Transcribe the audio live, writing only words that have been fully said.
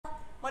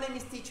My name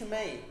is Teacher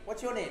May.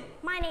 What's your name?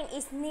 My name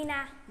is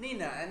Nina.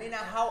 Nina. And Nina,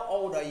 how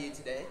old are you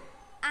today?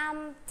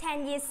 I'm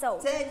 10 years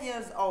old. 10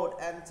 years old.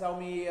 And tell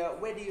me,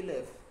 where do you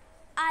live?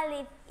 I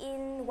live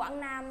in Quảng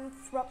Nam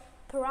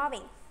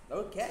province.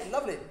 Okay,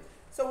 lovely.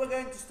 So we're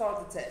going to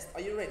start the test.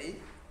 Are you ready?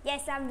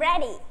 Yes, I'm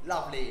ready.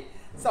 Lovely.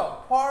 So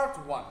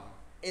part 1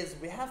 is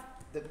we have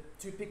the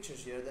 2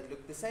 pictures here that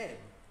look the same,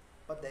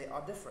 but they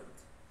are different.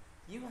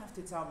 You have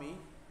to tell me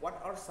what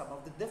are some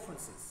of the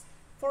differences.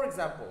 For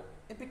example,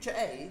 in picture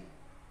A,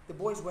 the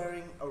boy is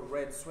wearing a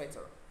red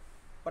sweater,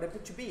 but in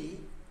picture B,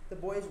 the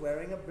boy is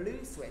wearing a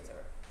blue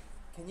sweater.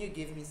 Can you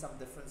give me some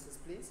differences,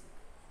 please?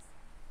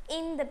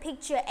 In the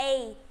picture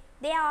A,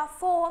 there are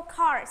 4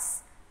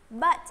 cars,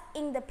 but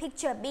in the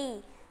picture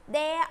B,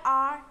 there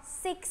are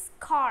 6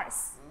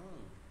 cars.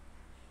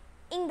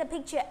 In the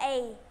picture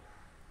A,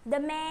 the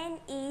man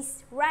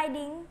is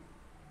riding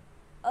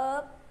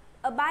a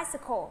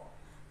bicycle,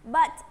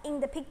 but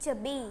in the picture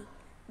B,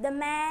 the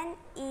man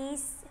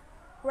is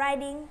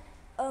riding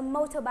a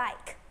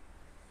motorbike.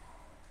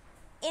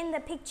 In the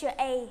picture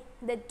A,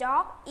 the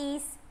dog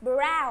is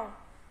brown,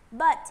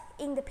 but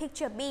in the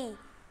picture B,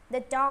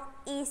 the dog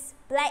is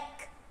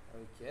black.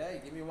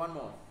 Okay, give me one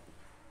more.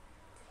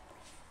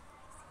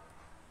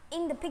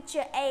 In the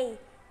picture A,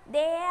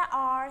 there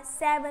are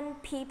 7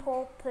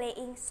 people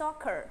playing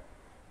soccer,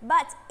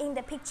 but in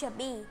the picture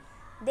B,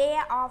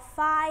 there are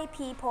 5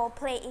 people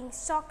playing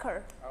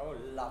soccer. Oh,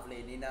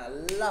 lovely, Nina,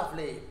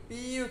 lovely,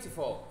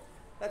 beautiful.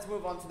 Let's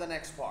move on to the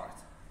next part.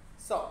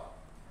 So,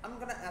 I'm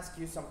gonna ask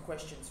you some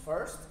questions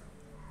first,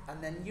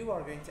 and then you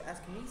are going to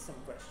ask me some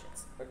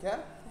questions, okay?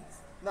 Yes.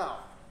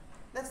 Now,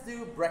 let's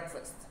do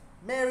breakfast.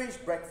 Mary's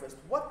breakfast.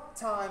 What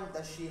time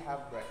does she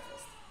have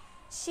breakfast?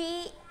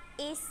 She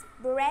eats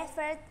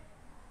breakfast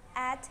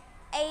at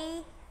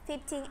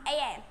 8:15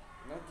 a.m.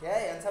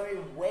 Okay, and tell me,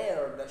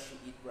 where does she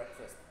eat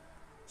breakfast?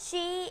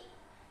 She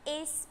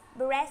eats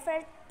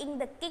breakfast in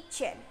the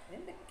kitchen.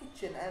 In the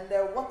kitchen.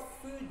 And what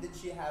food did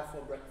she have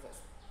for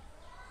breakfast?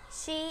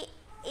 She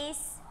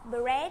eats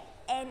bread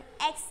and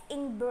eggs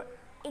in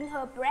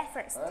her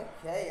breakfast.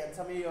 Okay, and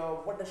tell me,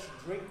 what does she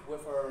drink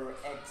with her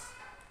eggs?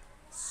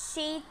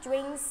 She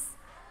drinks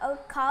a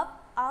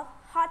cup of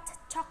hot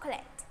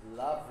chocolate.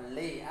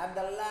 Lovely. And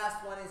the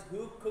last one is,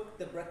 who cooked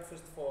the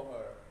breakfast for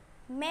her?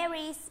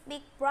 Mary's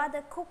big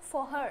brother cooked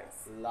for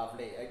hers.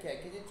 Lovely.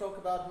 Okay, can you talk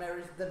about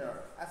Mary's dinner?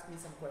 Ask me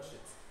some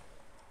questions.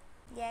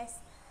 Yes.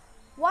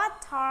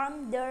 What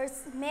time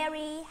does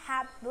Mary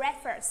have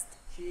breakfast?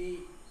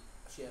 She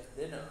has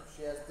dinner.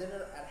 She has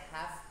dinner at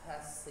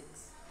 6:30.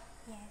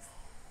 Yes.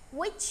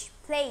 Which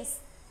place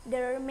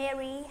does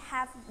Mary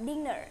have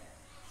dinner?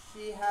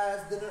 She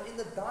has dinner in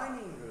the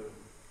dining room.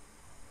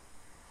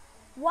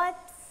 What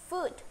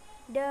food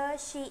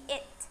does she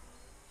eat?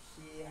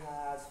 She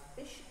has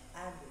fish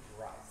and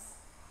rice.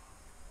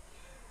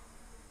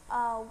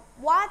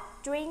 What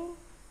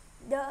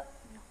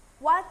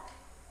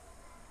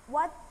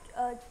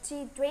she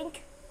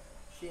drink?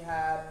 She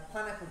had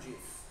pineapple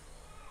juice.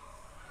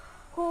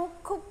 Who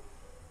cooked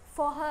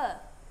for her?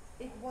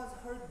 It was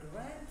her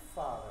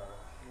grandfather.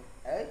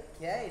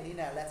 Okay,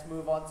 Nina, let's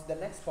move on to the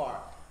next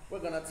part.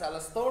 We're gonna tell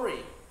a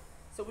story.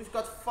 So we've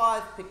got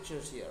 5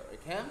 pictures here,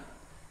 okay?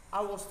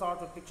 I will start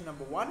with picture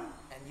number 1,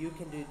 and you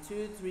can do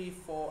 2, 3,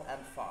 4,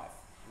 and 5.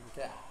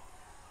 Okay.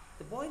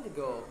 The boy and the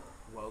girl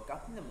woke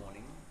up in the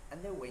morning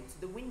and they went to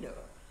the window.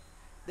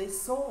 They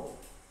saw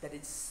that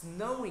it's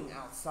snowing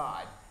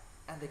outside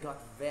and they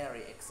got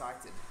very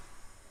excited.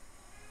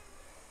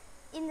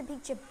 In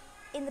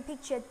the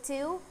picture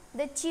 2,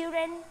 the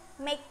children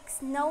make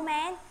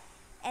snowman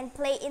and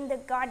play in the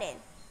garden.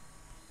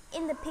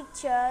 In the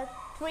picture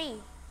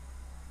 3,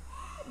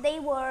 they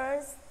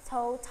were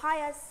so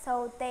tired,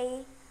 so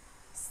they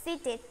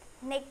seated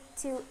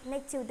next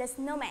to the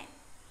snowman.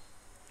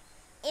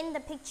 In the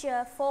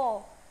picture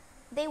 4,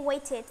 they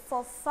waited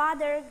for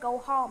father go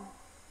home.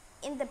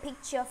 In the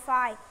picture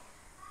 5,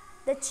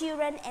 the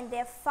children and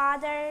their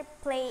father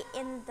play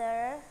in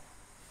the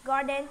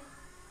garden.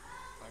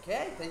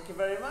 Okay, thank you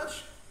very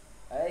much.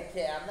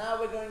 Okay, and now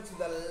we're going to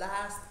the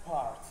last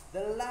part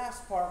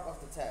of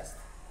the test.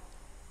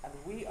 And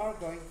we are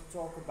going to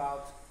talk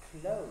about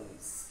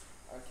clothes.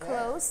 Okay?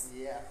 Clothes?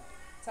 Yeah.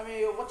 Tell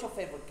me, what's your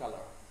favorite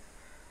color?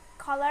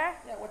 Color?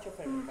 Yeah, what's your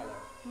favorite color?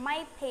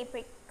 My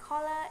favorite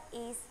color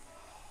is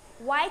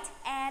white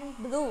and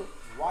blue.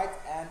 White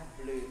and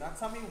blue. Now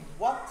tell me,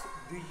 what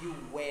do you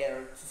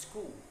wear to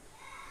school?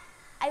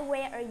 I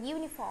wear a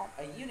uniform.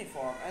 A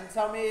uniform. And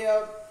tell me,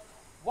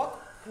 what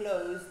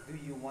clothes do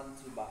you want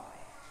to buy?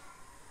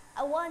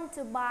 I want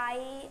to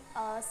buy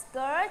a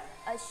skirt,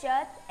 a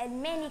shirt,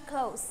 and many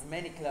clothes.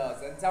 Many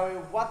clothes. And tell me,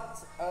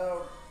 what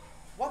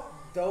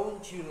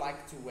don't you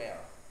like to wear?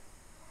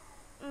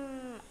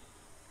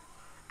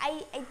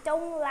 I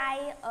don't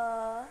like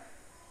a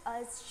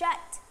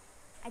shirt.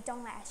 I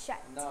don't like a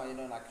shirt. No, you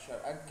don't like a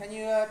shirt. Can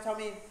you tell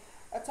me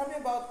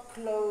about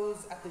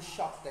clothes at the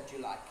shop that you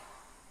like?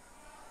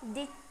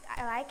 This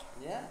I like.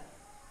 Yeah.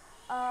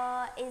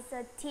 It's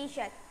a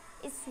T-shirt.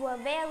 It's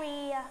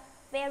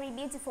very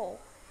beautiful.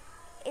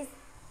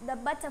 the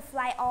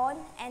butterfly on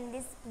and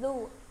this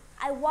blue.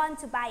 I want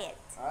to buy it.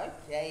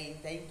 Okay,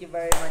 thank you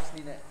very much,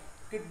 Nina.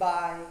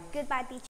 Goodbye. Goodbye, teacher.